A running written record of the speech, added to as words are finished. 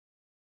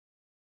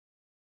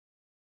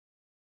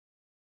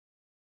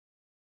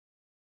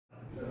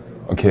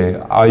Okay,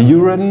 are you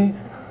ready?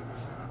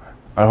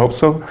 I hope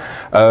so.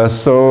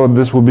 So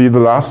this will be the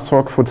last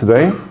talk for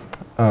today.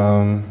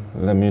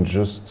 Let me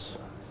just,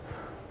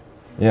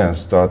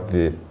 start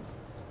the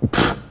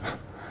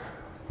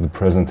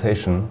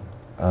presentation.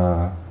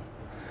 I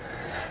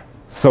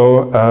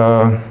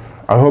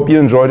hope you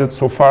enjoyed it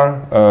so far.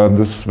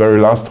 This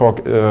very last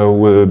talk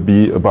will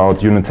be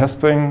about unit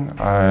testing.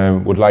 I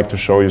would like to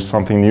show you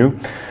something new.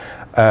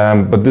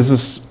 But this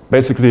is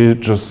basically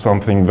just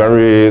something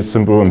very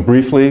simple and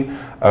briefly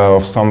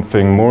of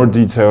something more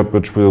detailed,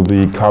 which will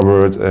be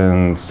covered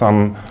in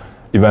some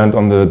event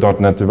on the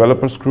 .NET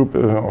Developers Group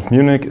of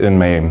Munich in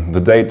May.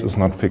 The date is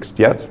not fixed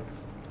yet,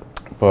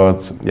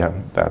 but yeah,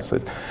 that's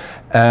it.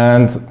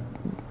 And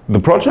the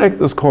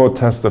project is called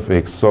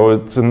TestFx, so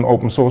it's an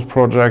open source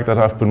project that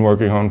I've been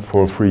working on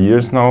for 3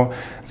 years now.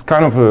 It's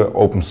kind of an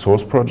open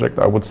source project,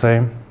 I would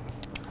say.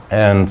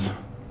 And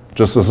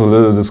just as a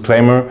little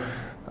disclaimer,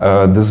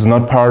 this is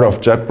not part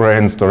of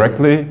JetBrains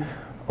directly.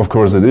 Of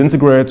course, it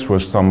integrates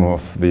with some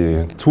of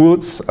the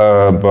tools,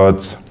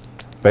 but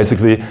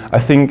basically, I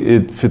think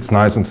it fits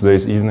nice in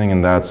today's evening,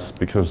 and that's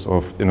because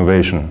of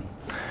innovation.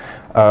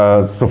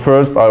 So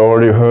first, I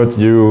already heard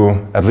you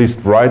at least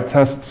write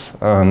tests.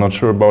 Not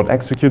sure about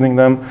executing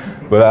them,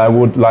 but I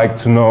would like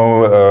to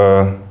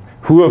know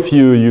who of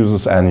you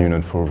uses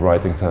NUnit for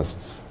writing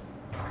tests?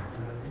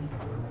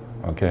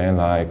 Okay,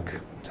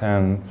 like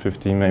 10,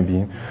 15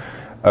 maybe.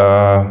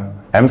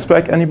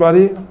 SpecK,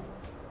 anybody?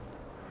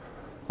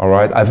 All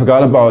right, I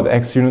forgot about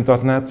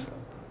xunit.net.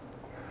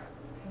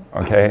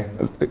 Okay,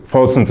 it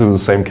falls into the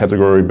same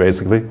category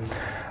basically.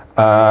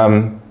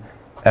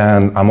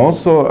 And I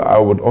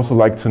would also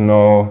like to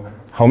know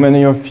how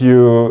many of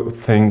you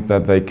think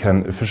that they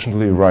can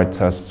efficiently write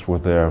tests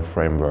with their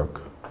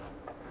framework.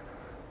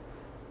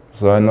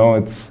 So I know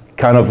it's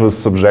kind of a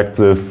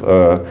subjective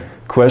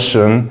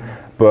question,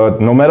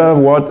 but no matter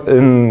what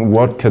in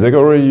what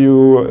category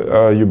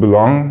you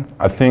belong,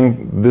 I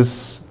think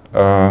this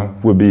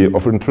will be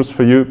of interest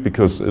for you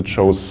because it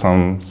shows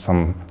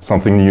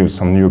something new,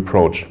 some new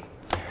approach.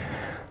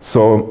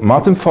 So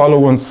Martin Fowler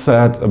once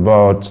said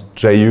about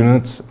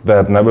JUnit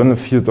that never in the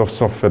field of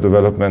software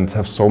development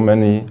have so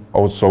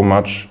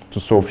much to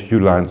so few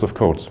lines of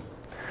code.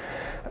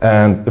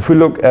 And if we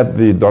look at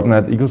the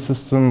 .NET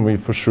ecosystem, we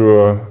for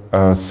sure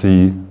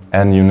see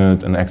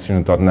NUnit and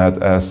xunit.net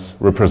as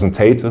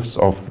representatives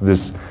of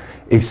this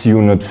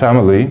XUnit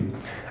family.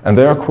 And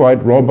they are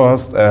quite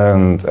robust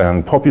and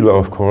popular,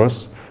 of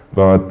course,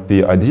 but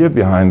the idea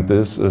behind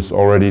this is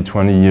already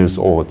 20 years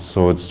old.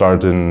 So it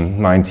started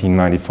in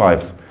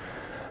 1995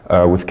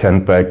 with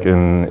Kent Beck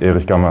and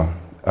Erich Gamma.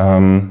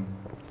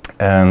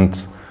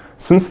 And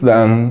since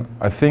then,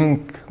 I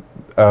think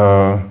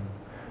there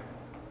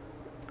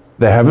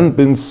haven't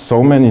been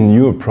so many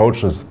new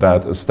approaches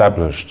that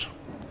established.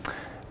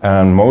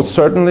 And most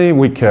certainly,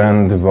 we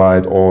can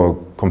divide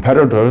all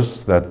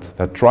competitors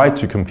that try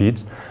to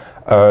compete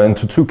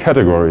into two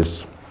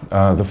categories.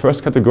 The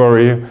first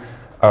category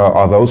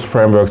are those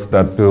frameworks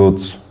that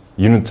build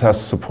unit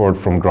test support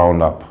from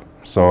ground up.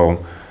 So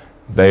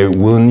they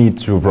will need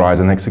to write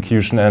an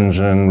execution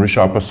engine,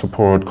 ReSharper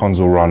support,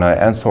 console runner,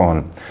 and so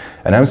on.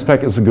 And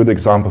SpecK is a good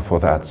example for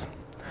that.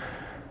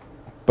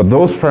 But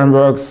those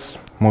frameworks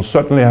most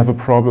certainly have a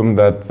problem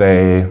that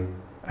they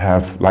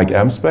have, like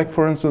SpecK,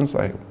 for instance.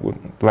 I would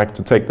like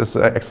to take this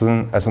as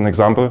an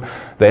example.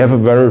 They have a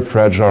very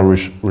fragile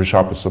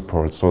ReSharper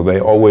support, so they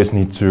always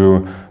need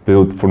to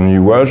build for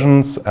new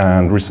versions,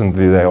 and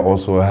recently they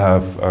also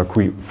have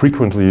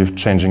frequently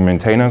changing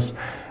maintainers,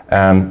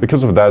 and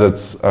because of that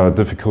it's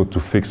difficult to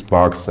fix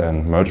bugs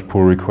and merge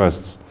pull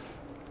requests.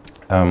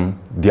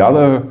 The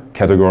other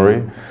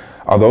category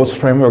are those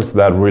frameworks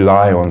that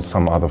rely on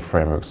some other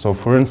frameworks. So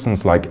for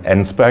instance, like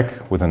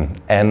NSpecK with an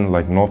N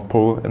like North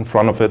Pole in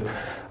front of it,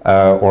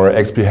 or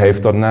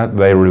xbehave.net,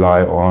 they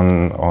rely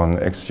on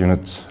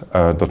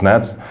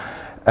xunit.net.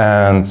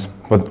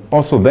 But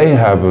also they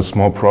have a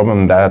small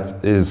problem,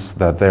 that is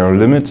that they are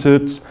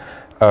limited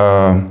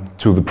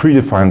to the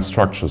predefined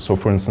structure. So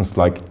for instance,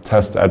 like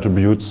test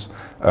attributes,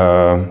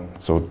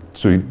 so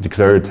to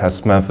declare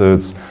test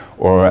methods,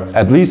 or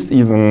at least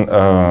even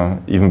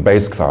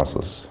base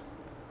classes.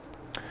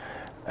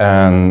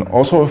 And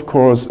also, of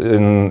course,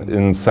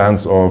 in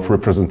sense of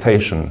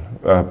representation,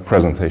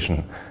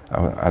 presentation,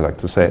 I like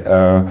to say,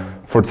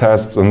 for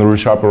tests and the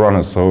ReSharper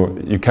runner. So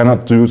you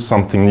cannot do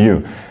something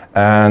new.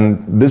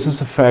 And this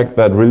is a fact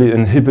that really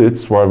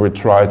inhibits while we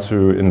try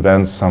to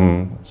invent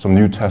some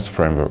new test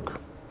framework.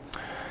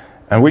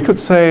 And we could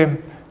say,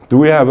 do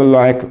we have a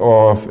lack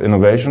of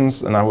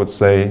innovations? And I would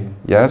say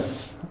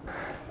yes,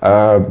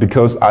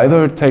 because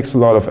either it takes a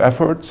lot of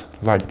effort,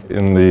 like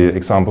in the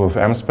example of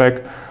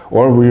SpecK,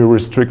 or we're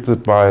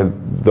restricted by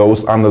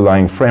those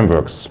underlying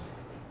frameworks.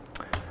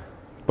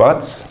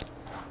 But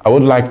I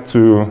would like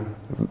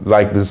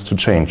this to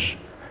change.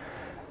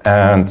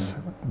 And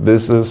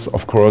this is,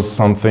 of course,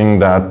 something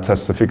that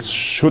TestFx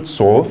should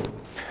solve.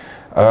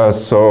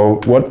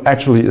 So what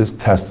actually is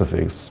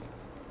TestFx?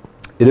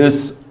 It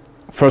is,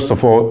 first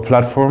of all, a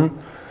platform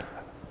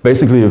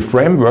basically a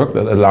framework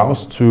that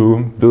allows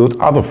to build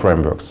other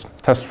frameworks,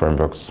 test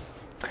frameworks.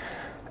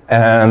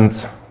 And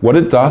what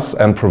it does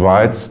and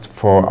provides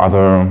for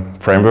other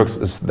frameworks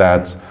is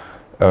that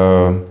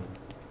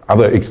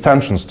other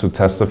extensions to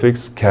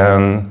TestFx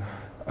can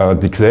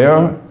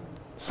declare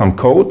some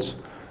code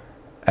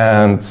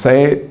and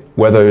say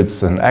whether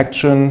it's an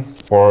action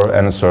or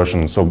an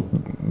assertion, so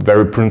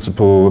very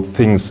principal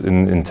things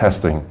in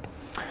testing.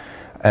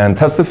 And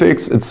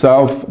TestFx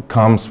itself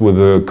comes with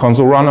a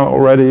console runner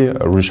already,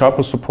 a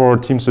ReSharper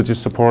support, TeamCity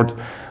support,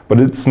 but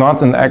it's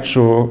not an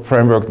actual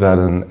framework that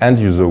an end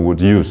user would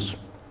use.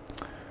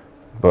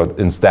 But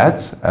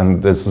instead,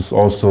 and this is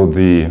also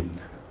the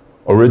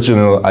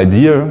original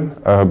idea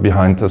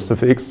behind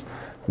TestFx,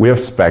 we have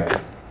SpecK.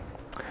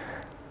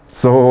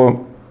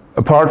 So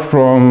apart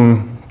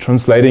from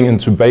translating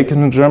into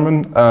bacon in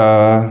German,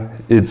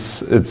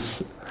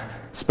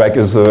 SpecK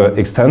is an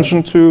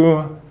extension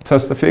to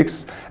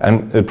TestFx,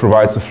 and it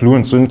provides a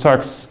fluent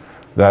syntax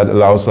that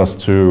allows us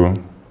to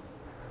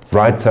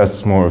write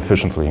tests more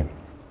efficiently.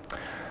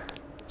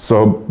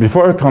 So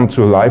before I come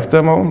to a live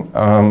demo,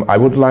 I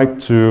would like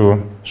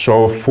to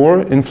show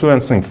 4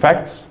 influencing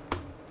facts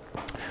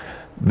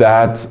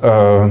that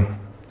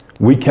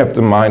we kept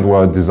in mind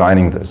while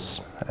designing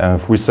this.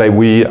 If we say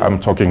we, I'm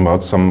talking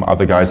about some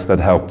other guys that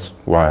helped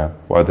while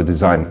the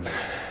design.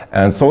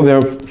 And so there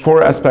are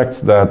 4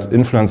 aspects that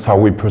influence how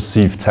we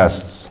perceive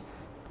tests.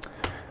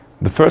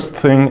 The first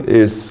thing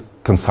is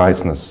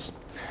conciseness.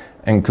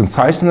 And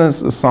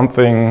conciseness is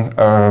something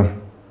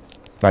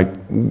like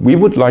we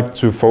would like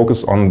to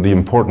focus on the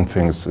important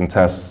things in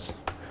tests.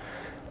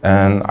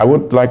 And I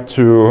would like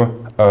to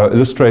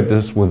illustrate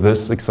this with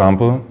this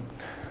example.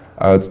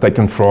 It's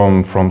taken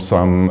from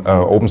some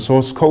open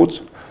source code.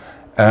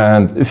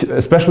 And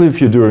especially if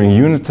you're doing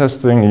unit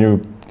testing,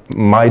 you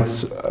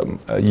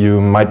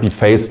might be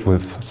faced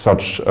with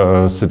such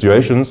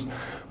situations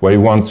where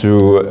you want to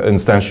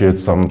instantiate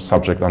some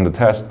subject on the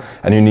test,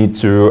 and you need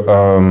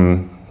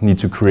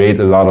to create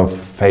a lot of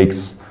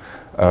fakes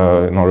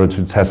in order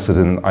to test it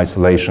in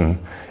isolation.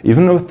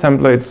 Even with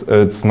templates,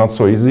 it's not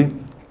so easy,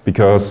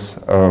 because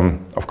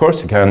of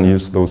course you can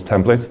use those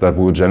templates that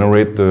will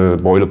generate the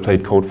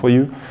boilerplate code for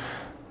you,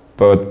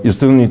 but you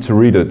still need to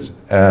read it,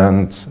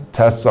 and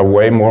tests are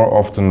way more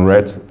often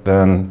read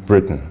than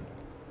written.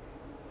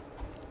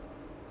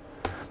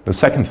 The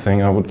second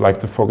thing I would like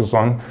to focus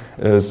on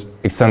is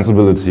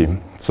extensibility.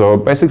 So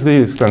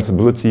basically,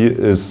 extensibility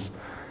is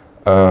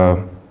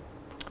the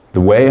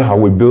way how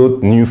we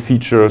build new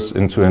features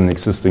into an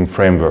existing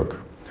framework.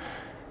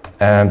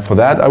 And for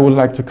that, I would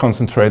like to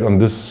concentrate on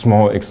this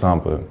small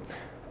example.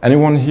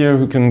 Anyone here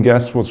who can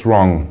guess what's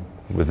wrong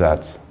with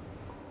that?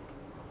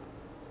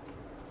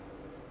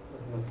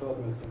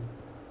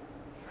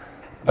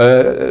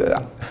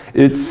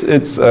 It's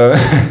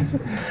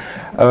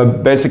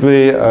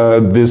basically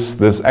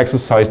this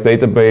exercise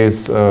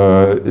database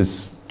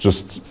is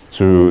just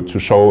to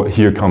show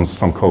here comes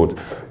some code,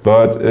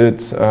 but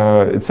it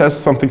has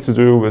something to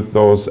do with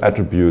those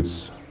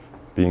attributes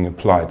being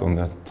applied on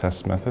the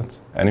test method.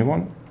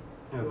 Anyone?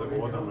 Yeah, the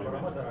order maybe.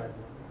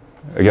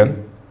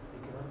 Again?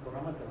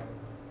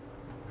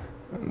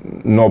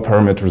 No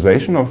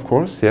parameterization, of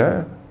course.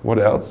 Yeah. What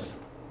else?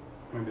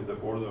 Maybe the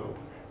order.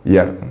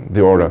 Yeah,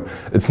 the order.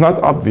 It's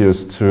not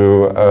obvious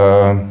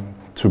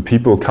to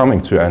people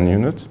coming to an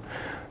unit,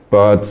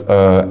 but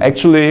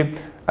actually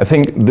I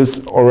think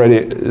this already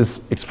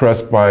is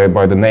expressed by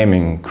the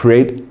naming.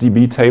 Create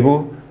DB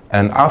table,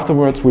 and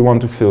afterwards we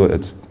want to fill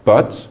it.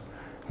 But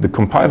the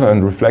compiler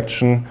and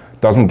reflection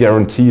doesn't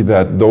guarantee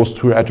that those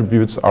 2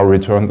 attributes are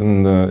returned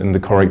in the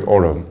correct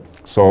order.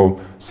 So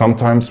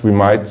sometimes we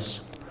might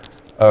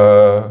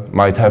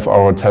have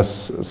our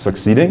tests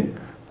succeeding,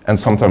 and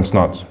sometimes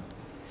not.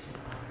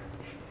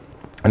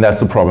 And that's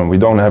the problem. We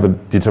don't have a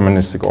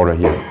deterministic order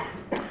here.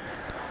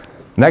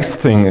 Next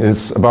thing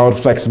is about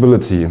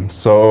flexibility.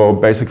 So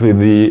basically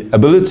the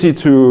ability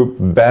to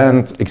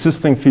bend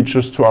existing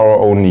features to our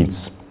own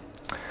needs.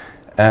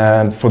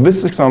 And for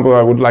this example,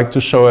 I would like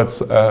to show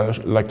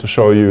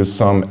you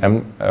some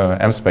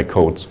MSpec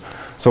code.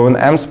 So in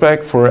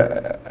MSpec, for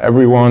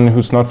everyone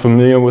who's not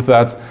familiar with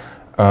that,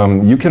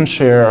 you can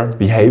share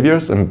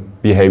behaviors,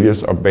 and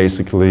behaviors are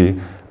basically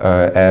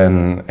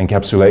an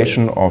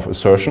encapsulation of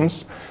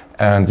assertions.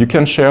 And you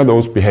can share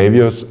those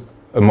behaviors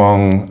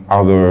among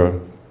other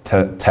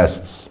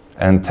tests,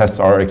 and tests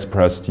are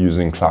expressed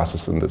using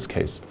classes in this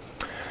case.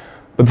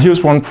 But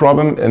here's one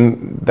problem,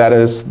 and that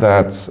is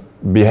that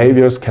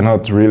behaviors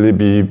cannot really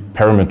be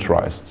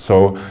parameterized.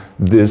 So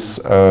this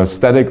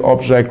static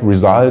object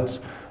result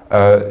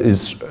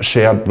is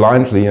shared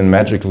blindly and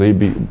magically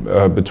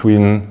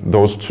between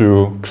those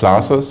 2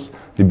 classes.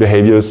 The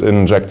behavior is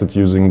injected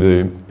using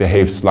the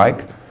behaves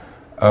like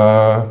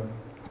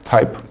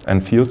type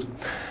and field.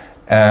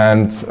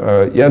 And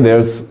yeah,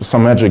 there's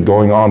some magic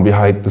going on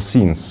behind the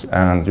scenes.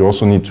 And you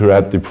also need to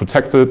add the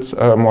protected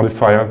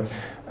modifier.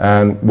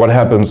 And what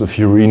happens if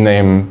you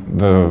rename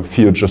the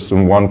field just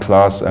in one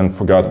class and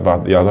forgot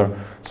about the other?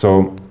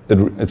 So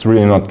it's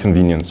really not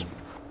convenient.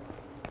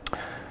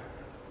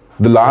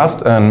 The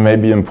last and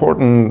maybe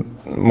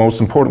most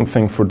important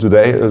thing for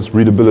today is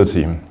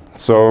readability.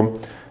 So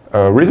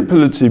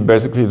readability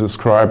basically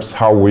describes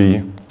how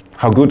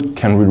good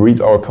can we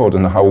read our code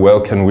and how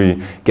well can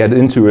we get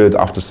into it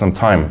after some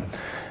time.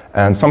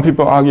 And some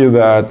people argue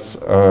that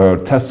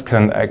tests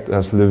can act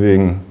as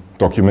living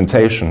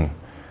documentation,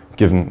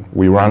 given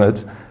we run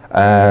it,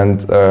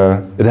 and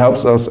it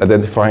helps us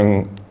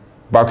identifying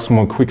bugs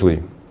more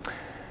quickly.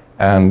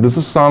 And this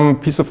is some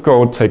piece of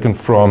code taken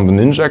from the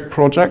Ninjak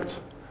project,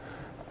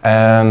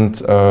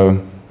 and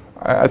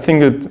I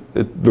think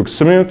it looks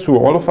similar to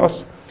all of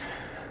us,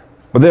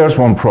 but there's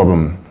one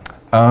problem,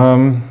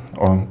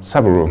 or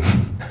several.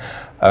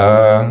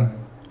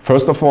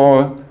 First of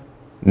all,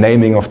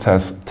 naming of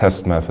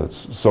test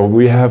methods. So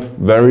we have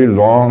very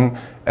long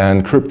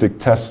and cryptic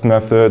test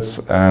methods,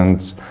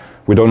 and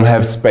we don't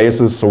have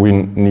spaces, so we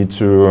need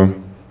to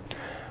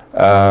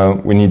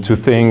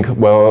think,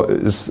 well,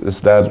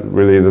 is that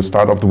really the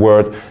start of the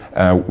word?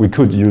 We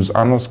could use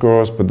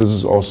underscores, but this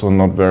is also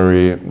not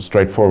very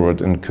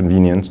straightforward and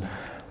convenient.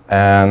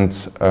 And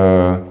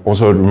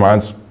also it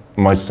reminds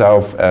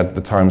myself at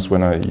the times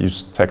when I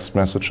use text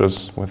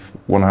messages with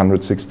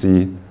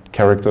 160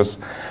 characters.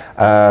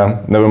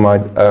 Never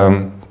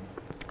mind.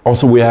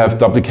 Also, we have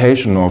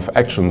duplication of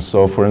actions.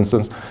 So, for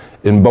instance,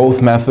 in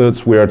both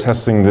methods, we are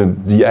testing the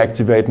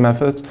deactivate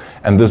method,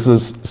 and this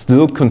is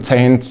still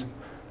contained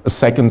a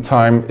second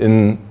time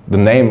in the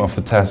name of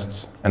the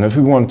test. And if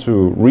we want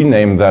to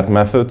rename that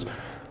method,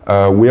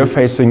 we are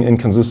facing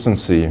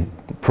inconsistency,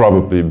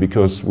 probably,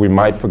 because we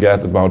might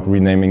forget about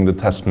renaming the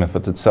test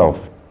method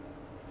itself.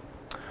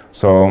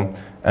 So,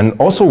 and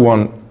also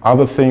one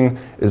other thing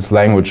is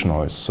language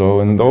noise.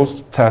 So in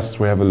those tests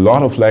we have a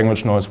lot of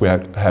language noise. We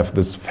have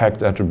this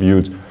fact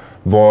attribute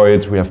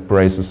void, we have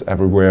braces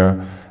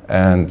everywhere,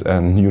 and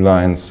new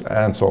lines,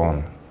 and so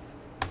on.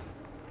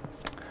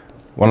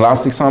 One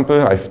last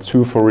example, I have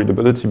two for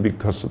readability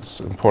because it's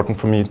important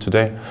for me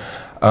today,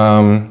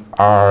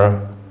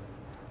 are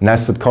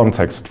nested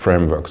context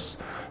frameworks.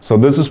 So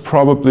this is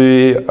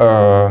probably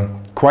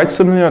quite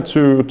similar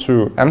to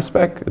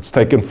SpecK. It's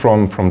taken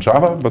from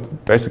Java,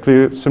 but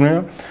basically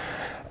similar.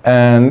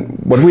 And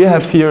what we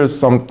have here is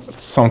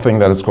something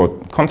that is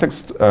called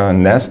context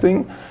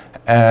nesting,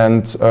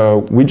 and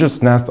we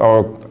just nest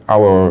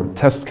our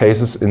test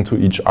cases into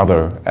each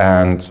other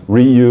and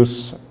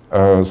reuse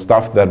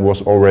stuff that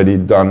was already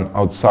done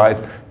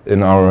outside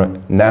in our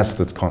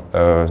nested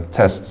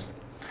tests.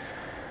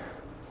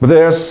 But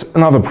there's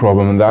another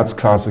problem, and that's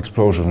class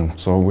explosion.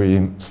 So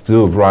we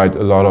still write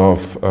a lot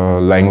of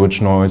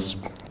language noise,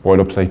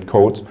 boilerplate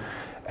code.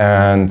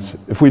 And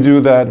if we do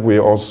that, we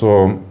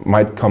also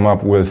might come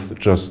up with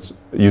just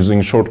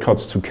using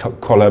shortcuts to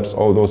collapse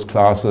all those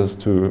classes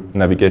to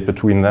navigate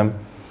between them.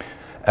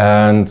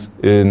 And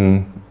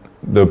in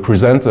the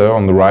presenter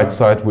on the right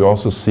side, we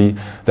also see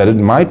that it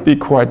might be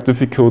quite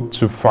difficult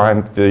to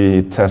find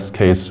the test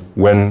case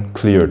when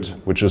cleared,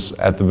 which is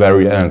at the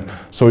very end.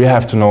 So you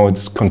have to know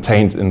it's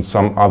contained in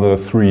some other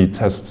 3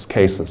 test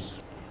cases.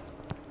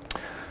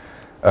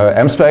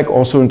 SpecK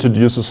also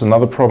introduces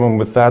another problem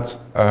with that,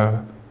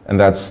 and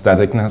that's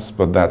staticness,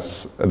 but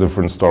that's a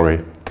different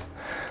story.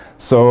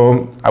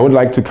 So I would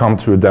like to come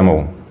to a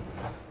demo.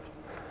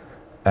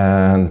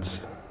 And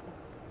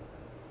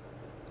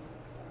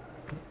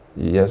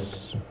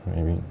yes,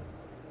 maybe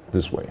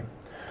this way.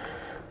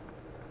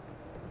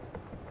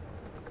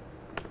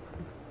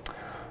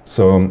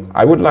 So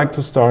I would like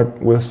to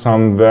start with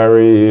some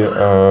very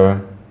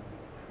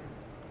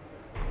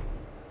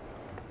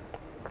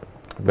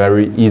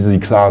easy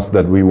class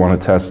that we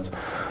want to test.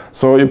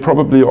 So you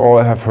probably all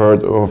have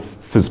heard of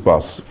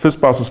FizzBuzz.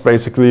 FizzBuzz is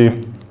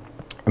basically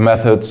a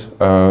method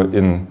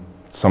in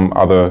some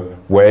other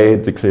way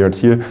declared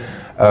here.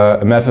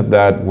 A method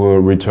that will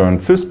return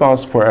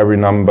FizzBuzz for every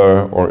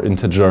number or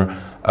integer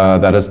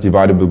that is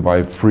divisible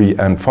by 3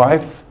 and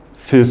 5,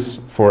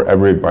 fizz for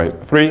every by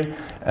 3,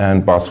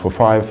 and buzz for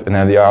 5, and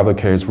in the other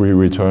case we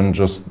return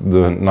just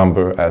the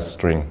number as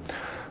string.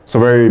 So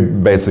very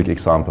basic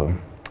example.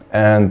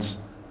 And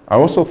I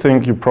also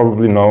think you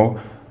probably know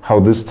how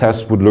this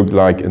test would look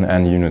like in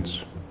n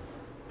units.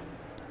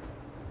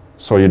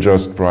 So you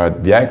just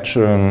write the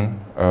action,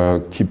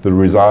 keep the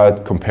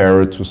result,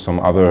 compare it to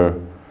some other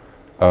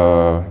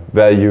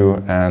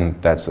value, and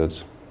that's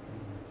it.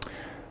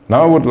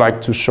 Now I would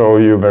like to show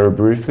you very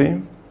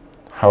briefly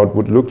how it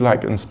would look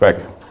like in SpecK.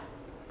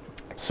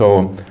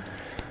 So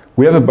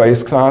we have a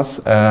base class,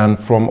 and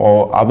from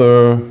all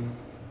other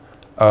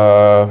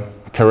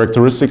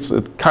characteristics,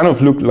 it kind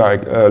of looks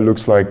like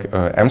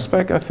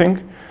SpecK, I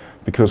think,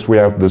 because we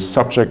have the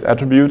subject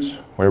attribute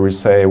where we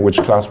say which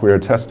class we are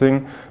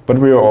testing, but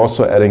we are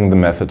also adding the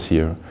method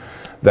here.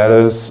 That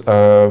is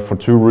for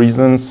 2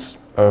 reasons.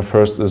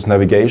 First is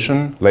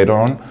navigation later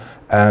on,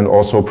 and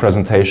also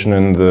presentation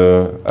in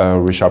the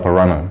ReSharper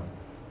runner.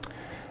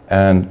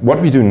 And what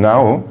we do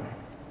now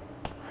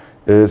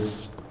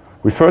is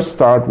we first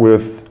start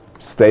with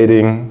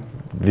stating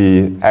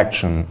the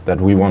action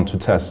that we want to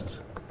test.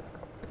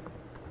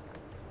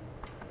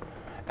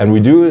 And we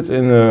do it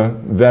in a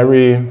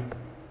very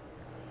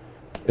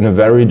in a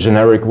very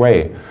generic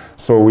way.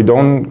 So we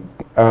don't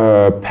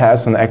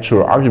pass an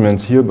actual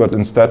argument here, but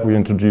instead we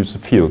introduce a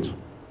field.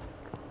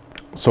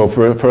 So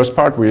for the first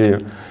part, we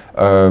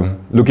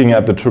looking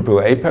at the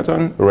AAA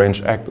pattern,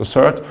 arrange, act,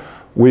 assert,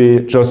 we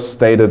just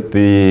stated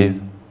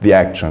the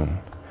action.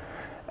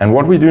 And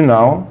what we do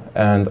now,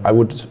 and I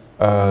would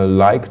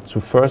like to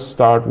first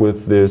start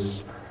with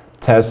this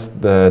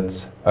test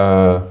that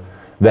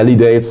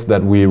validates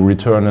that we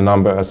return a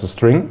number as a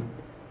string.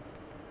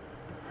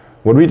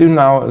 What we do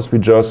now is we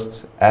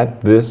just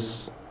add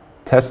this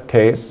test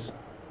case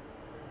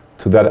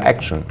to that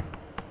action.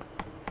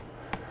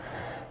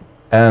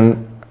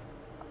 And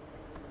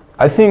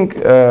I think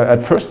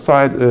at first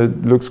sight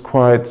it looks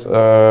quite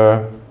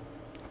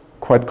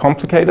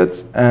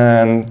complicated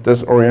and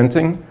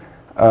disorienting.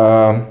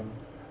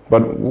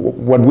 But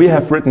what we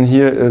have written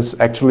here is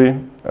actually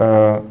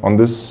on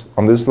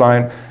this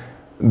line,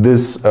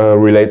 this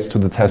relates to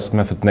the test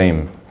method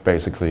name,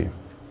 basically.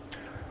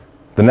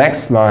 The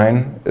next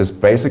line is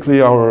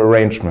basically our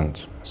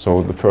arrangement,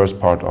 so the first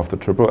part of the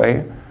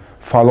AAA,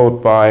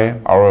 followed by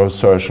our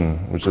assertion,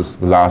 which is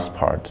the last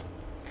part.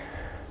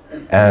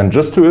 And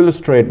just to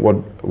illustrate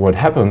what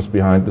happens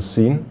behind the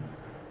scene,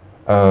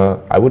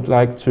 I would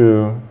like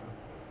to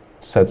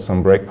set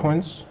some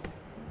breakpoints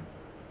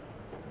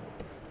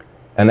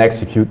and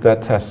execute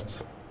that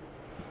test.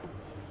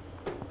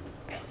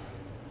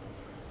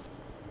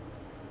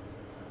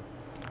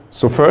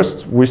 So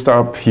first we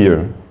start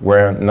here,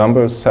 where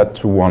number is set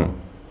to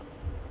 1.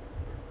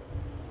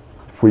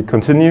 If we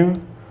continue,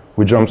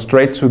 we jump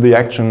straight to the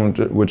action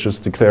which is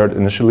declared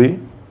initially.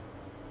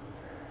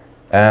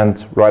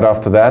 And right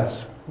after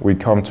that, we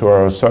come to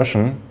our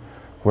assertion,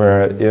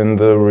 where in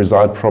the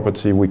result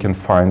property we can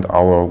find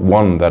our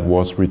 1 that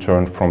was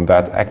returned from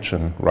that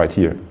action right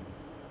here.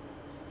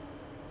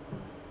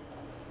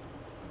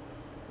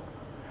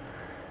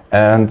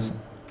 And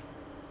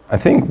I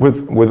think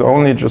with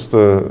only just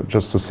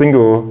a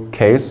single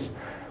case,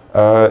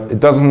 it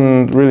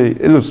doesn't really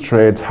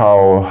illustrate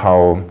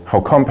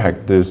how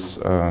compact this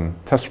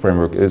test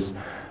framework is.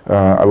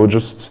 I will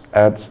just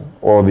add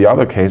all the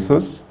other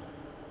cases.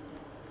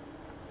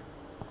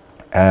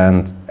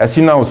 And as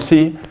you now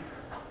see,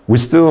 we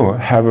still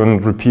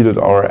haven't repeated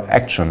our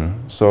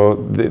action. So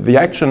the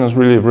action is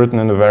really written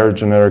in a very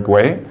generic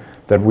way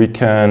that we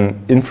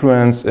can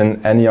influence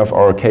in any of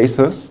our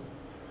cases.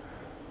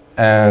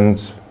 And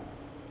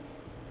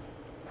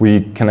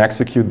we can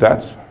execute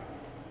that.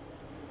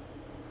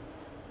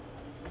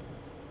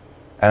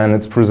 And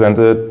it's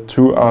presented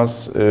to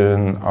us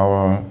in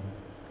our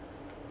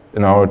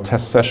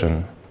test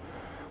session.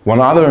 One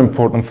other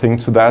important thing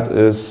to that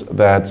is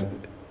that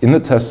in the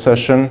test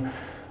session,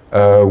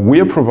 we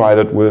are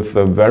provided with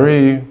a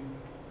very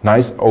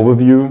nice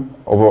overview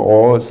over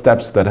all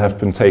steps that have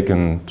been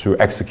taken to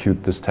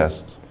execute this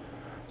test.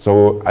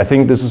 So I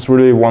think this is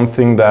really one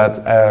thing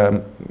that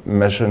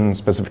Mesh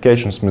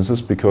specifications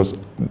misses, because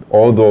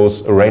all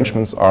those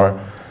arrangements are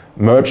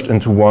merged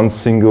into one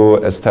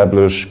single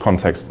established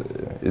context.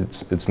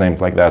 It's named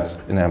like that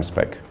in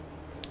SpecK.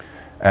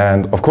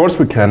 And of course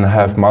we can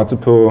have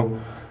multiple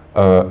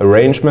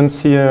arrangements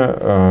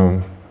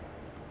here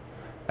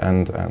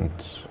and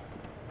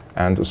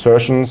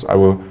assertions. I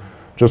will,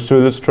 just to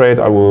illustrate,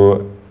 I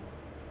will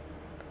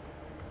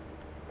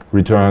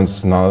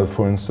returns null,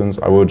 for instance.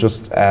 I will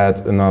just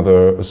add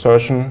another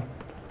assertion.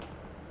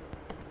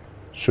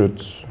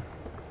 Should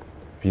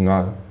be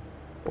null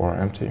or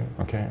empty,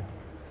 okay.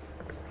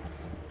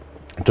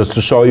 Just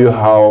to show you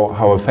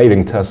how a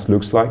failing test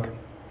looks like.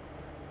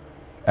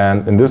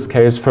 And in this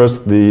case,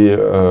 first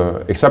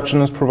the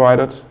exception is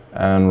provided,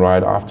 and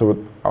right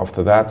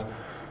after that,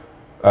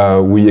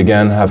 we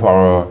again have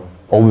our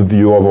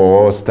overview of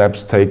all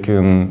steps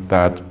taken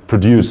that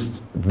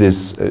produced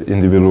this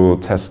individual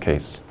test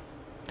case.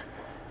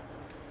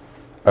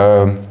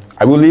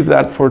 I will leave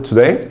that for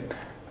today.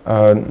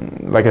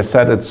 Like I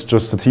said, it's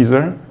just a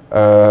teaser.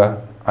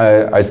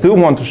 I still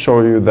want to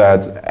show you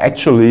that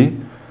actually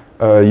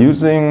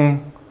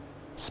using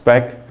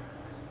SpecK,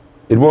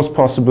 it was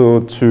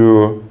possible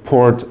to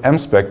port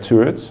MSpec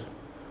to it.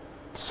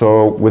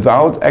 So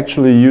without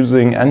actually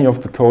using any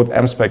of the code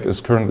MSpec is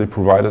currently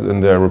provided in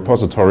their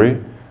repository,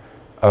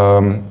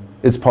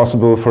 it's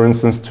possible, for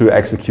instance, to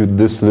execute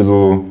this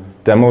little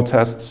demo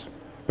test.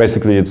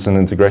 Basically, it's an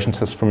integration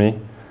test for me.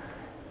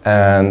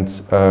 And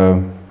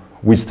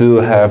we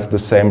still have the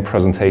same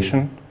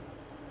presentation.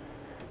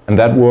 And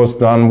that was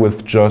done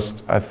with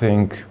just, I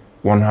think,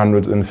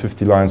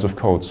 150 lines of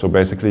code. So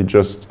basically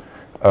just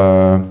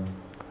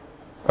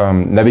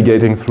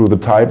navigating through the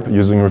type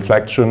using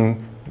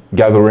reflection,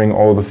 gathering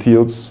all the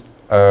fields,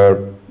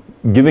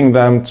 giving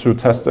them to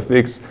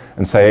TestFx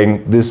and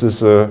saying this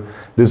is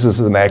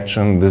an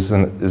action, this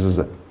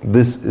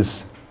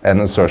is an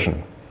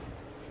assertion.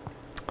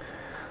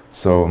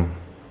 So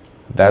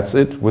that's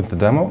it with the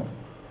demo.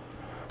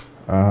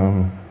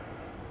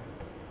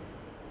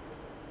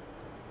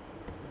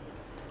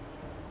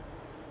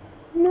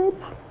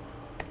 Nope.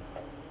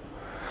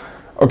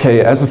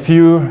 Okay, as a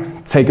few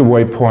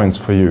takeaway points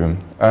for you.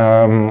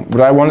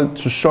 what I wanted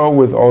to show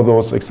with all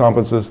those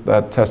examples is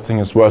that testing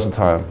is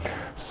versatile.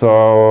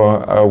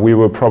 So we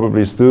will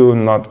probably still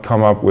not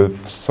come up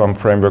with some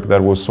framework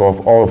that will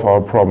solve all of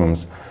our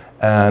problems.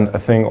 And I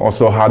think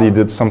also Hadi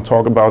did some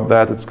talk about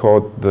that. It's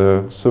called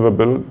the silver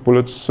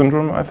bullet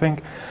syndrome, I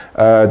think.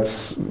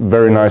 It's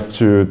very nice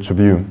to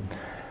view.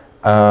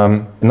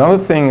 Another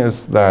thing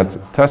is that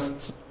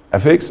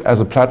TestFx as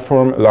a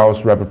platform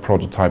allows rapid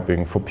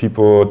prototyping for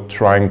people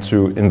trying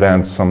to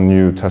invent some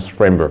new test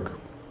framework.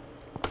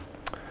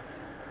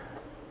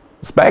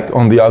 SpecK,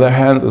 on the other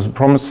hand, is a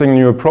promising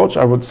new approach,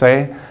 I would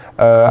say.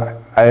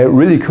 I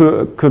really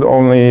could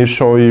only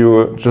show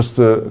you just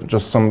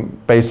some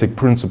basic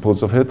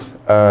principles of it,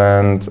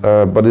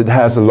 but it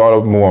has a lot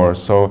of more.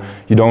 So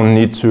you don't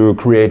need to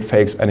create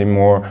fakes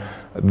anymore.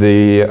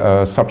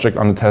 The subject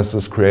on the test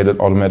is created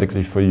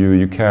automatically for you.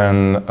 You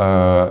can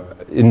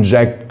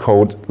inject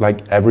code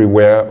like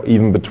everywhere,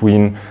 even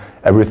between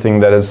everything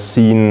that is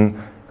seen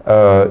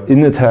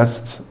in the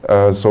test.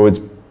 So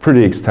it's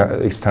pretty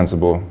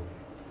extensible.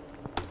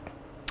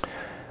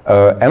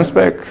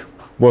 SpecK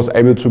was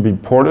able to be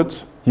ported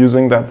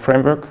using that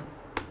framework.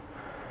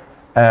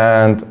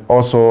 And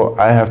also,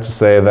 I have to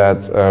say that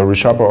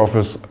ReSharper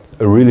offers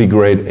a really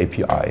great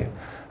API,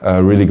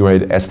 a really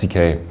great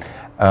SDK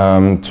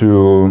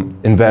to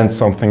invent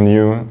something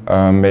new.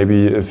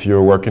 Maybe if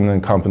you're working in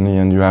a company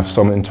and you have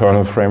some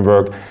internal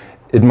framework,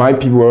 it might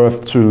be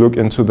worth to look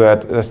into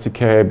that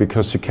SDK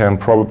because you can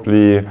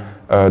probably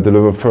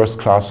deliver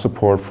first-class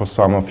support for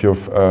some of your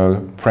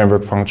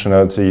framework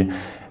functionality,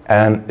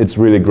 and it's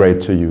really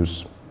great to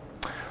use.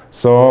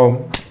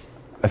 So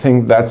I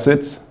think that's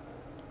it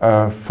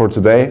for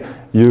today.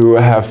 You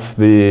have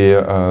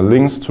the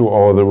links to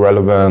all the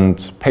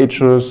relevant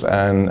pages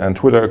and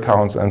Twitter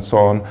accounts and so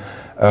on.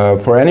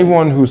 For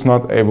anyone who's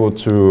not able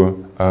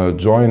to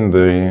join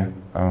the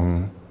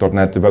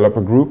 .NET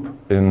developer group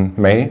in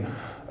May,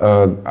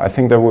 I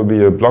think there will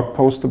be a blog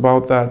post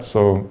about that,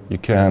 so you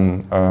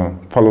can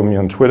follow me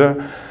on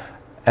Twitter.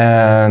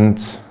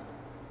 And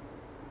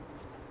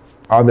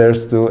are there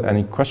still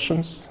any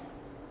questions?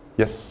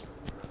 Yes?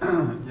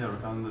 Yeah,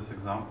 regarding this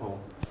example.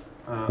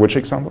 Which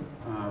example?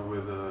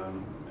 With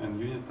an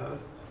unit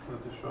test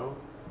that you showed.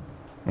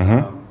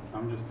 Mm-hmm.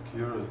 I'm just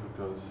curious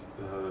because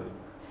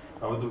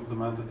I would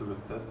implement it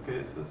with test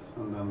cases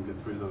and then get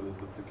rid of this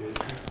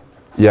duplication.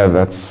 Yeah,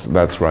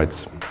 that's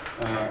right.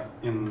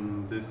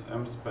 In this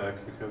SpecK,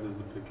 you have this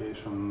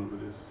duplication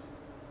with this.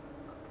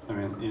 I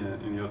mean,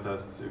 in your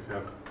tests, you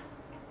have.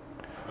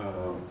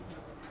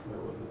 Where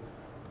was it?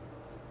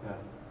 Yeah.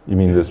 You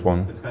mean this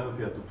one? It's kind of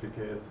a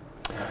duplicate.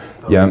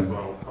 Yeah. As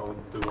well. How do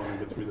you want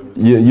to get rid of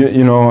it?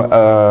 You know,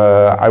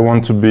 I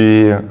want to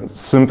be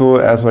simple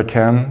as I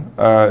can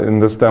in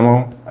this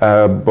demo,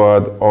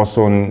 but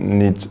also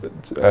need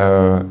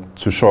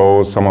to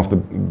show some of the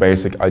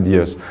basic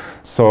ideas.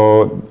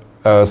 So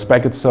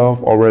SpecK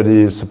itself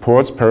already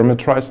supports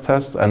parameterized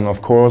tests, and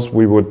of course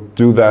we would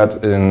do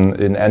that in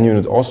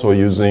NUnit also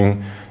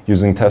using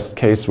test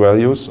case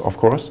values, of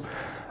course.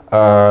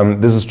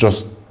 This is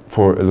just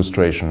for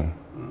illustration.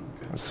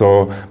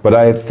 So, but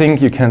I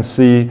think you can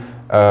see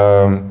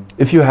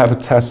if you have a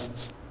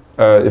test,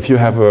 if you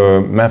have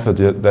a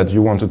method that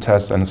you want to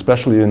test, and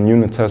especially in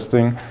unit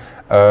testing,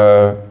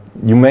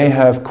 you may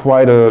have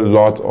quite a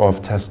lot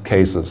of test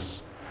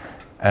cases.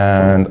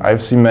 And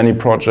I've seen many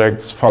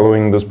projects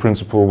following this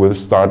principle with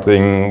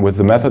starting with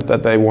the method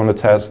that they want to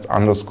test,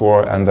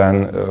 underscore, and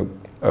then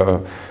a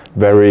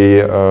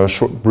very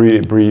short,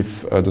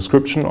 brief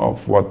description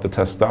of what the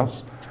test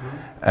does.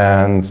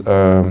 And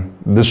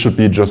this should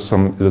be just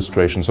some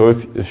illustration. So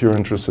if you're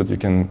interested, you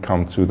can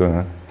come to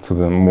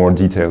the more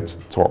detailed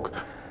talk.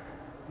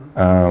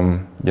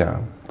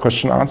 Yeah,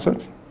 question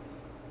answered?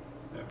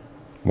 Yeah.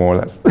 More or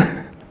less.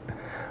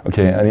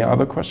 Okay, any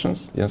other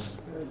questions? Yes?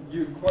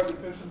 You quite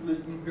efficiently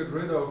can get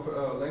rid of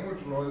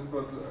language noise,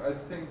 but I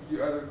think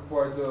you added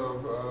quite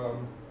a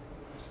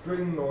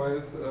string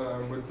noise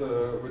with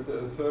the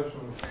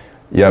assertions.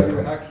 Yep. You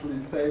actually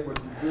say what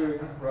you're doing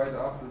right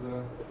after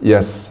the...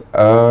 Yes.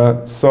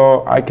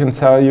 So I can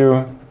tell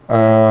you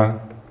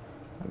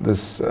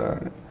this... Is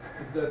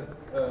that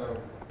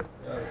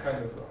kind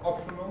of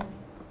optional?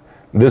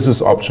 This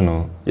is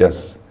optional,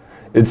 yes.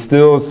 It's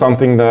still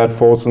something that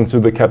falls into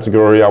the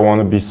category I want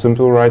to be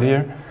simple right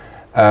here.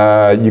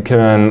 You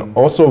can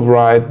also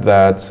write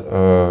that,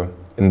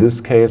 in this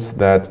case,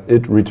 that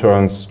it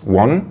returns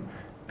 1,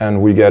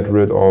 and we get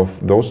rid of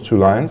those 2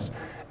 lines.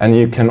 And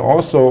you can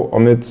also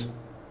omit...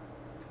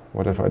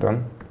 What have I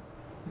done?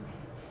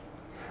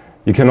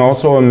 You can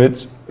also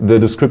omit the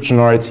description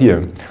right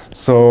here.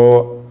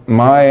 So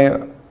my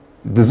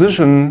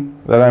decision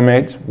that I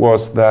made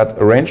was that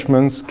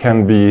arrangements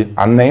can be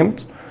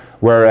unnamed,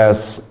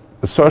 whereas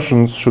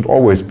assertions should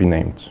always be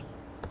named.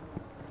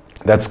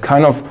 That's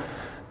kind of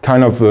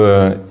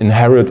an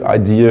inherent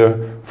idea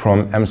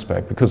from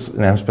SpecK, because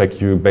in SpecK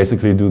you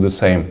basically do the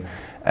same.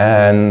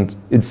 And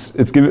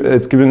it's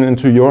given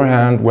into your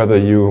hand whether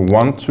you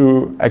want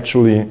to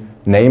actually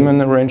name an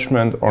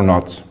arrangement or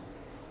not.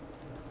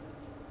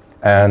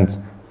 And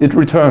it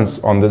returns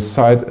on this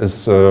side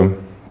is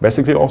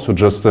basically also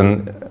just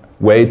a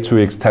way to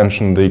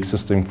extension the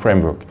existing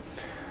framework.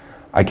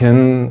 I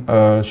can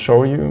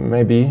show you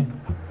maybe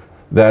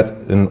that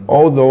in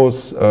all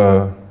those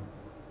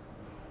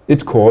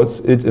it calls,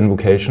 it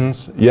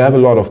invocations, you have a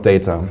lot of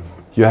data.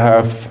 You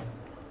have,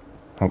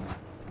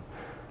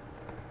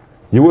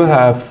 you will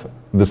have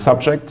the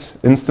subject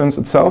instance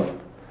itself.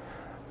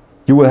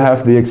 You will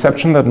have the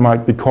exception that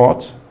might be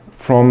caught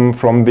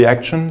from the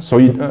action. So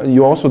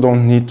you also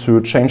don't need to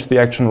change the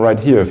action right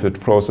here. If it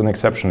throws an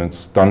exception,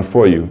 it's done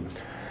for you.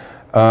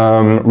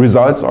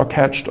 Results are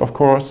cached, of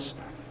course.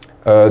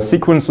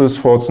 Sequences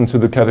falls into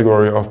the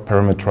category of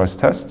parameterized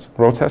tests,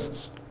 row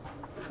tests.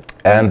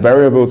 And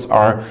variables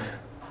are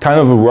kind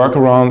of a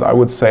workaround, I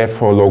would say,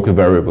 for local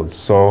variables.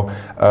 So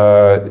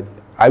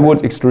I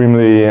would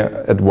extremely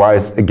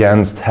advise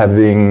against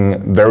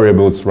having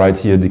variables right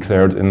here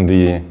declared in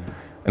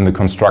the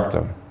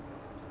constructor.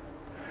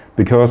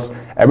 Because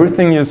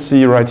everything you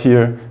see right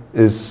here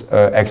is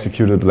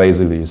executed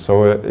lazily.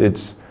 So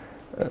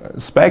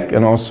SpecK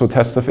and also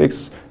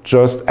TestFx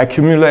just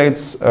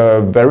accumulates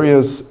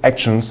various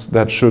actions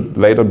that should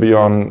later be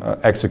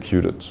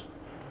executed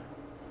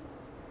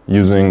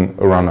using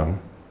a runner.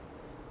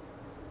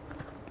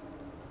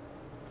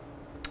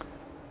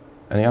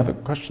 Any other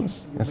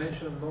questions? You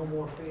mentioned no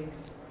more fakes.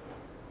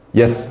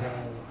 Yes. Does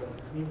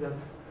this mean that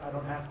I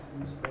don't have to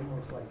use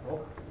frameworks like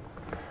BOK?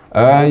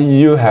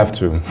 You have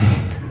to.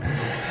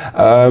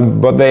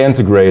 But they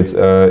integrate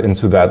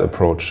into that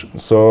approach.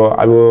 So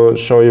I will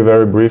show you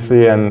very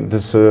briefly, and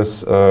this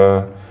is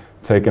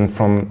taken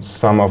from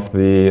some of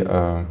the,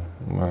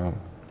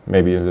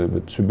 maybe a little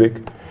bit too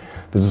big.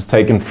 This is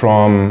taken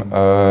from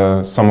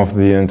some of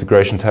the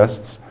integration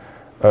tests.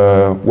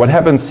 What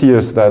happens here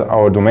is that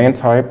our domain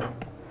type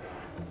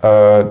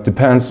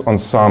depends on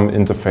some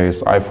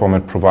interface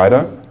iFormat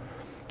provider.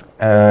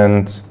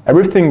 And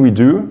everything we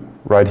do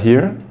right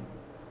here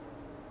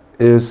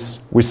is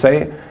we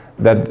say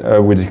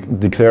that we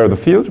declare the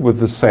field with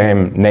the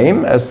same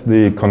name as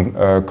the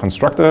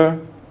constructor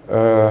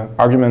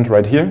argument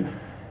right here,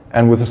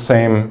 and with the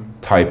same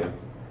type.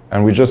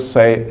 And we just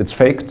say it's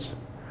faked.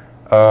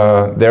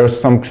 There is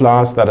some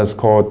class that is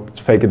called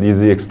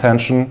fakeIteasy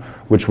extension,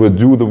 which will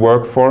do the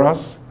work for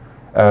us.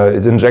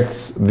 It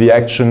injects the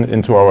action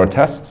into our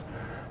test,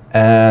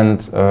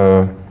 and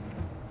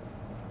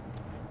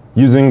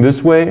using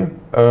this way,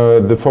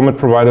 the format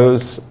provider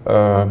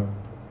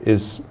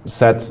is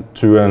set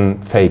to an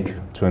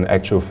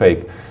actual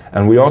fake.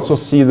 And we also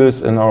see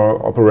this in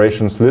our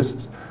operations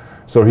list.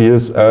 So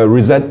here's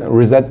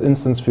reset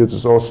instance fields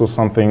is also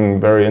something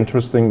very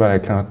interesting, but I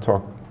cannot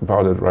talk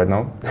about it right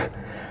now.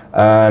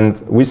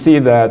 And we see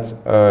that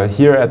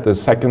here at the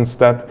second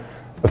step,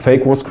 a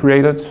fake was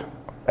created.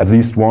 At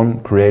least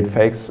one create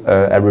fakes.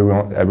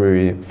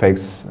 Every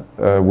fakes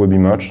will be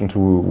merged into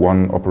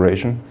one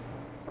operation.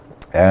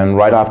 And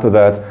right after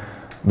that,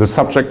 the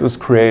subject is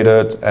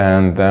created,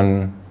 and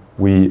then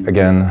we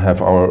again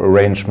have our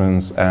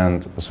arrangements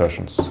and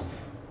assertions.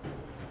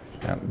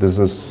 Yeah, this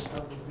is.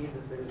 That would mean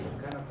that there is some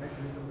kind of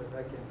mechanism that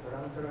I can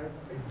parameterize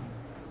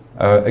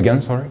the fake?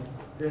 Again, sorry?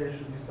 There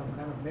should be some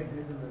kind of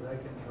mechanism that I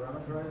can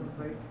parameterize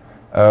the fake?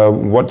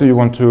 What do you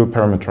want to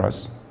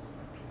parameterize?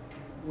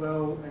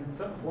 Well, at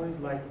some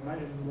point, like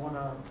imagine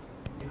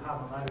you have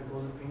an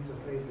variable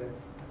interface that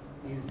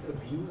is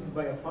abused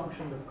by a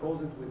function that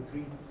calls it with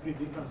three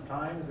different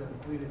times and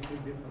queries three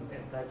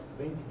different types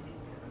of entities.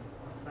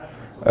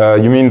 So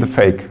you mean the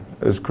fake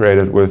is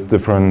created with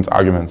different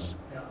arguments?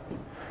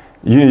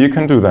 yeah. You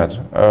can do that.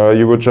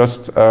 You would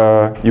just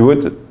you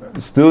would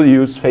still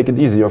use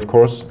fakeIteasy, of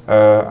course.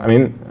 I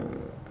mean,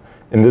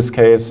 in this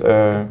case,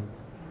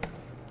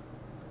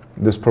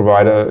 this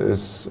provider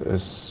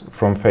is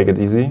from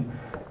fakeIteasy.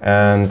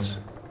 And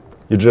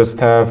you just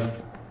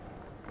have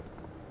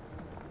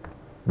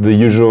the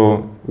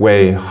usual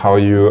way how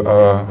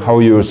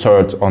you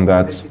assert on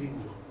that.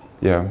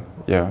 Yeah,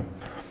 yeah.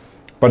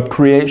 But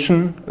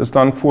creation is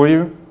done for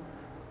you,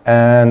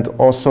 and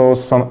also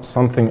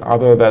something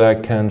other that I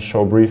can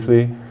show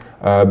briefly,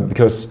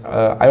 because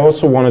I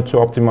also wanted to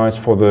optimize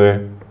for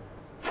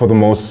the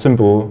most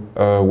simple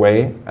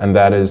way, and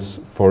that is,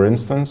 for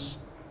instance,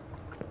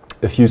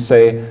 if you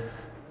say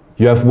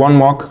you have one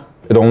mock.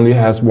 It only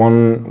has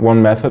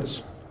one method.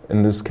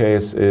 In this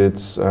case,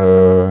 it's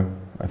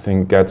I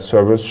think get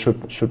service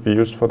should be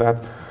used for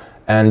that.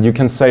 And you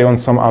can say on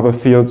some other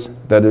field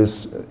that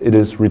it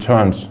is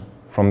returned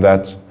from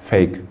that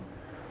fake.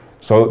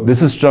 So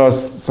this is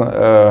just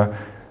a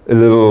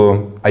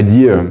little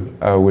idea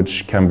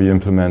which can be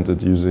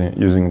implemented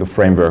using the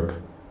framework.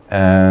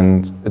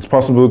 And it's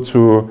possible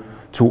to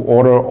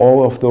order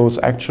all of those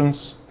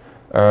actions.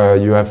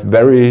 You have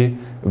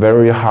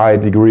very high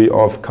degree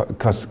of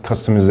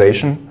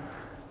customization,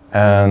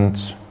 and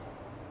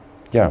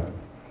yeah.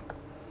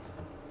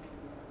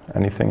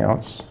 Anything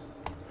else?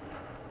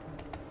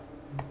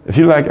 If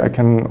you like, I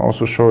can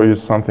also show you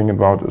something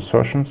about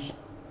assertions.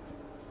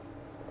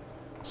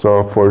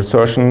 So for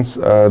assertions,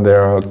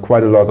 there are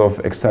quite a lot of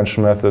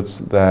extension methods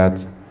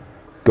that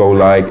go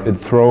like it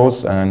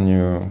throws, and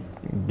you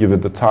give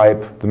it the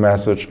type, the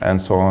message, and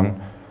so on.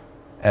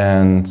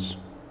 And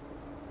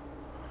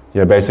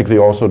yeah, basically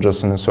also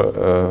just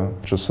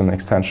an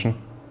extension.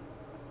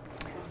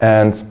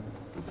 And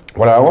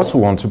what I also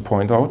want to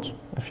point out,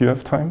 if you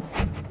have time,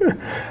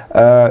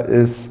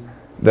 is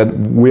that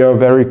we are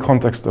very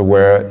context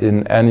aware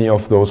in any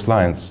of those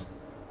lines.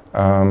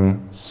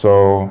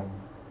 So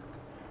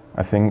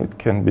I think it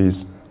can be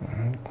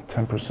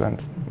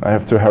 10%. I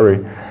have to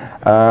hurry.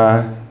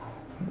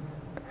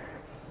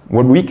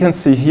 What we can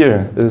see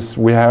here is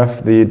we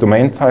have the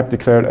domain type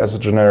declared as a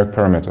generic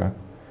parameter.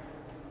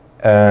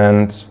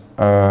 And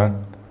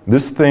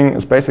this thing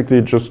is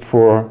basically just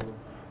for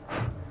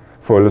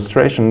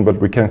illustration, but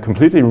we can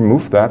completely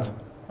remove that,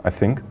 I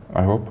think,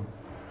 I hope.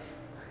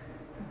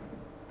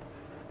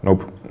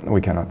 Nope,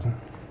 we cannot.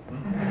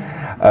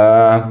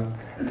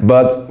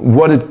 But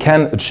what it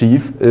can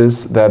achieve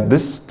is that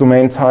this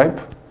domain type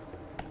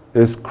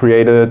is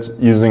created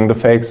using the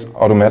fakes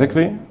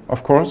automatically,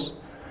 of course.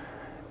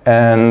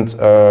 And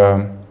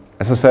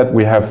as I said,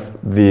 we have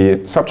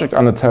the subject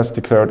under test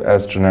declared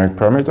as generic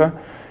parameter.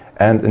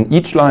 And in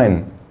each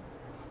line,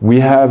 we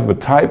have a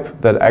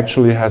type that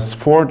actually has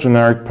 4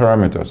 generic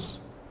parameters.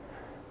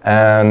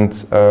 And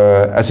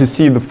as you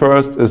see, the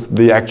first is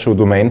the actual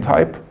domain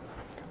type.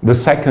 The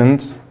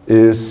second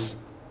is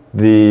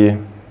the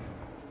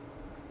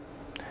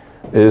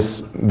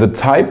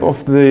type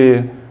of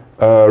the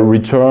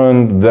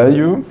return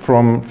value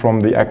from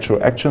the actual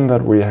action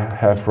that we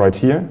have right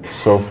here.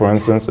 So for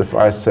instance, if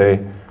I say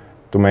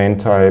domain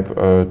type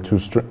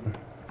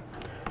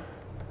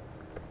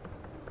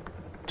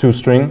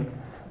toString,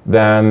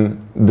 then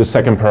the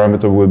second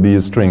parameter will be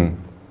a string.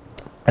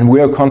 And we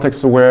are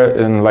context aware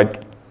in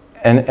like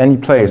any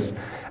place.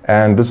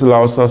 And this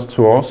allows us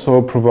to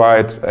also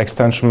provide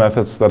extension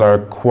methods that are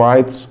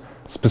quite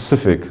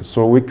specific.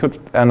 So we could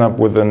end up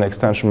with an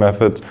extension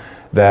method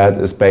that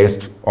is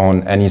based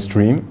on any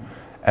stream.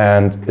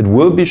 And it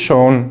will be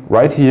shown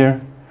right here.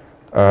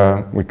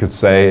 We could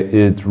say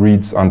it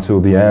reads until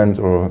the end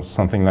or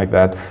something like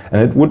that.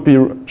 And it would be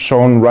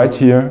shown right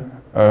here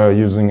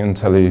using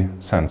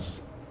IntelliSense.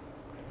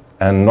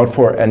 And not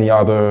for any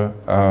other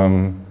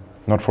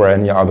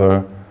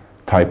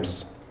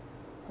types,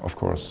 of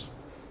course.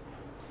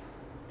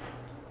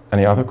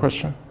 Any other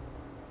question?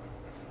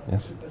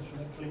 Yes. Question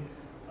actually.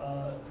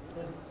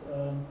 This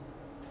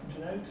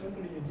generic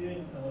trickery you're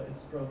doing is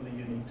probably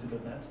unique to the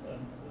 .NET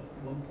and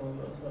won't follow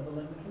those other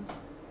languages.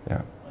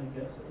 Yeah. I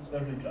guess,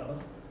 especially Java.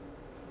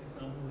 For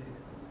example, we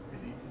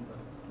really do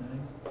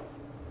Linux.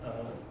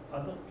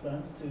 Are there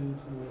plans to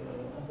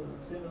offer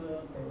similar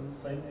or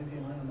same API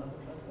on other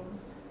platforms?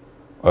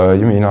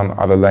 You mean on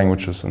other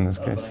languages in this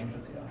case?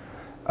 Languages,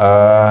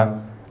 yeah.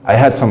 I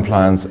had some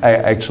plans,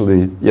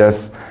 actually,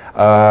 yes.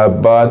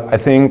 But I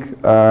think,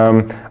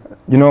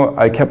 you know,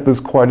 I kept this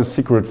quite a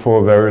secret for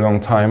a very long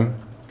time,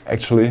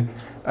 actually.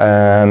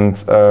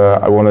 And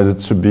I wanted it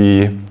to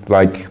be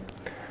like,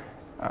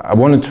 I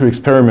wanted to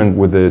experiment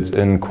with it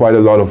in quite a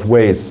lot of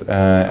ways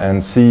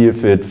and see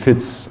if it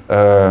fits,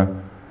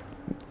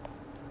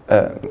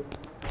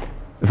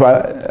 if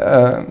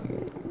I,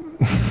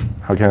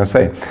 how can I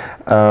say?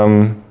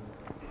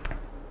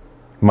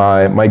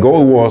 My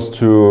goal was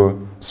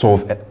to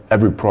solve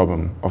every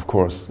problem, of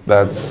course.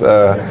 That's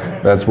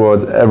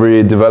what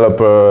every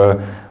developer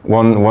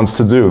wants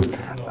to do.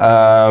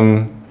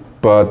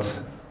 But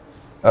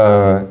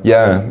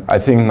yeah, I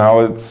think now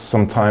it's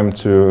time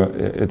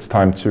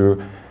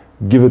to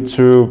give it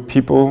to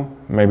people,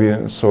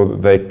 maybe so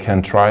that they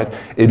can try it.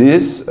 It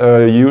is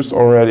used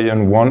already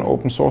in one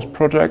open source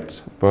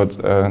project, but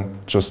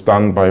just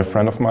done by a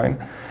friend of mine.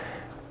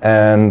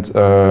 And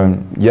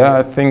yeah,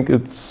 I think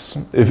it's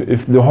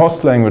if the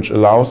host language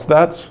allows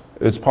that,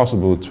 it's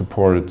possible to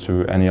port it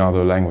to any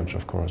other language,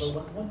 of course.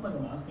 Well, one point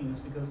I'm asking is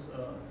because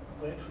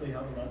we actually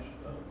have a large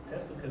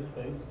tester code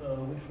base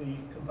which we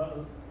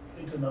compile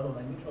into another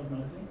language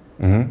automatically,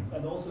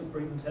 and also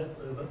bring the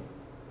tests over,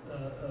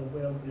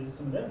 where the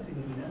similarity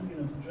between M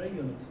unit and J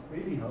unit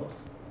really helps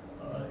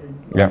in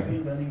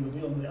reinventing the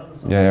wheel on the other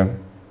side. Yeah.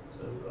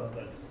 So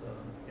that's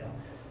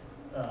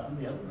and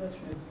the other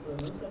question is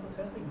most other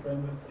testing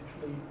frameworks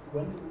actually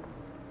went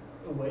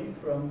away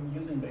from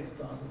using base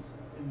classes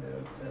in their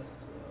test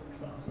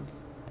classes.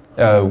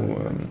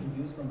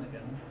 Use them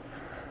again.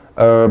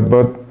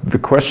 But the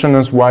question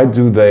is, why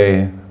do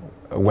they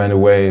went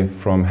away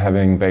from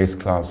having base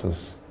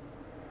classes?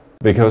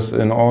 Because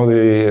in all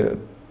the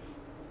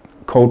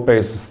code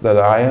bases that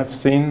I have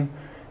seen,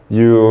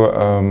 you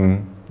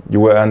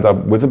will end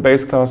up with a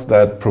base class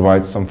that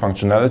provides some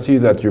functionality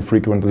that you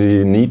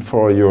frequently need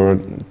for your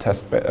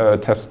test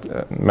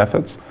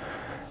methods.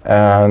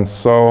 And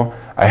so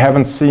I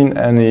haven't seen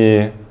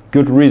any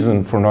good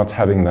reason for not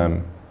having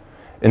them.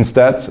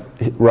 Instead,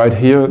 right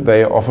here,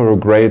 they offer a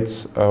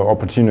great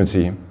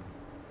opportunity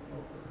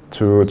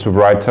to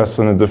write tests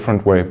in a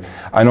different way.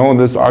 I know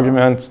this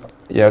argument,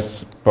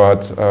 yes,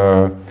 but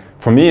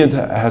for me it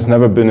has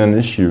never been an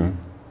issue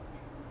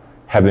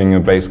having a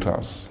base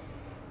class.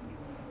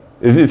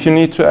 If you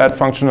need to add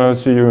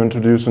functionality, you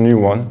introduce a new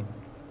one.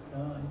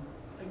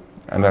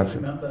 And that's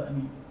it. I don't remember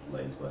any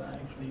place where I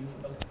actually used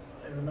it, but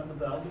I remember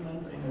the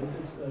argument. I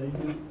noted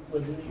you were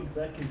doing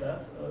exactly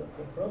that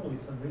for probably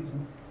some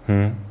reason. So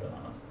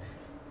I asked.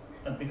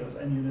 And because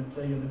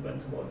JUnit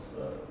went towards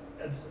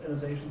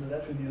annotations and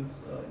attributes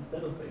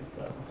instead of base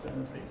classes to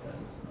annotate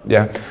tests.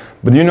 Yeah,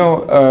 but you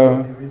know,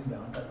 reason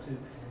behind that too.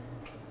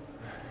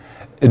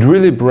 It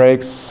really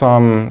breaks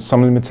some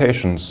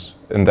limitations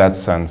in that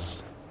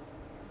sense.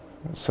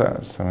 It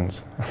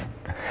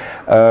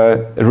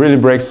really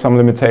breaks some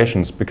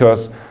limitations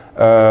because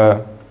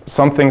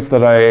some things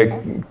that I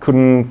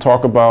couldn't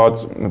talk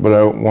about, but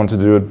I want to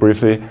do it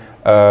briefly.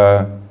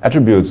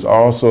 Attributes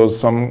are also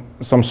some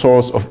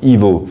source of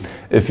evil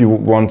if you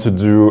want to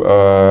do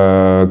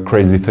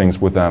crazy things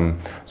with them.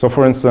 So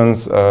for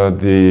instance,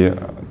 the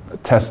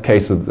test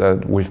cases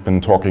that we've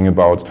been talking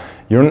about,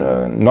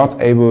 you're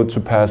not able to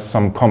pass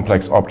some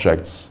complex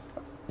objects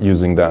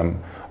using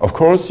them. Of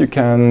course, you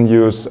can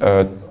use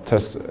I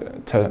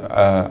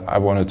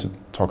wanted to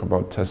talk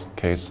about test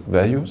case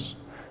values,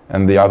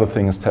 and the other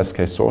thing is test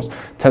case source.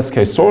 Test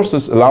case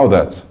sources allow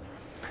that,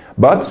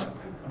 but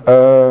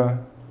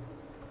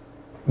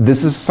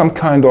this is some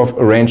kind of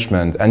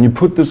arrangement, and you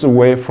put this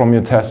away from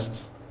your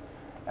test.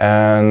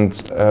 And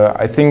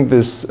I think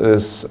this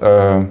is,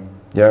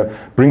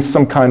 brings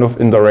some kind of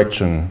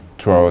indirection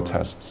to our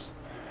tests.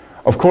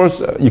 Of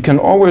course, you can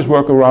always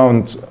work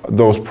around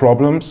those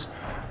problems,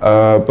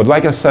 but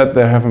like I said,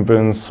 there haven't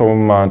been so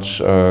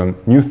much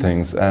new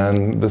things,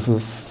 and this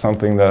is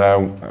something that I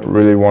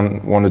really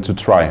wanted to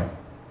try.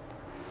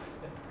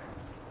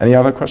 Any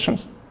other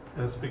questions?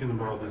 Speaking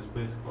about this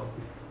base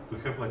classes, we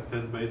have like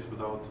test base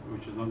without,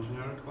 which is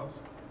non-generic class?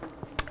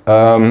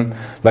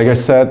 Like I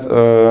said,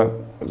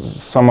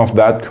 some of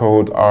that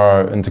code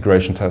are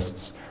integration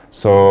tests.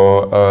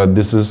 So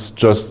this is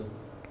just,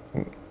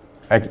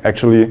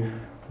 actually,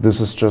 this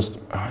is just...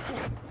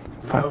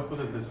 I'll put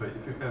it this way,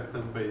 if you have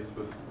test base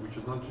which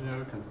is not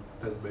generic and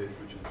test base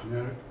which is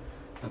generic,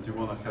 and you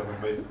want to have a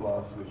base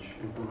class which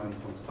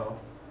implements some stuff,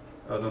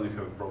 then you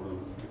have a problem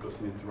because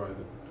you need to write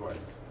it twice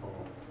or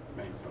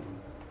make some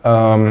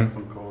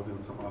code in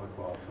some other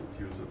class and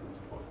use it and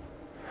so forth.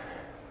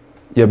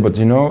 Yeah, but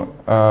you know,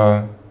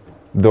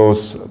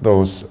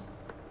 those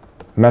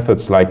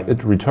methods like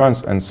it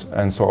returns and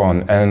so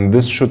on, and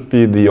this should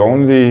be the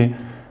only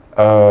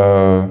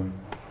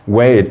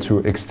way to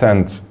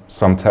extend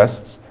some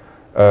tests.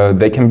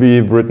 They can be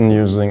written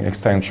using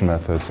extension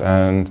methods,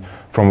 and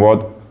from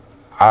what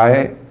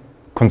I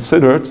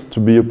considered to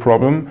be a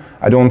problem,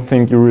 I don't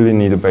think you really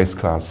need a base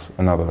class,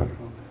 another.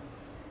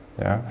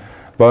 Yeah,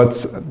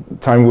 but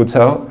time will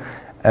tell,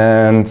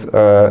 and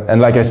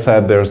like I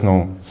said, there's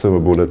no silver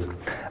bullet.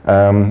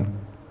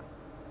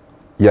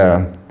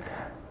 Yeah,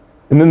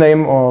 in the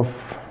name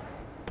of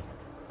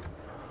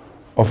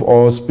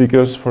all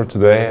speakers for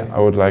today, I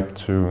would like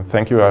to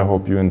thank you. I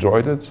hope you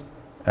enjoyed it,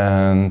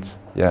 and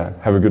yeah,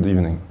 have a good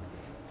evening.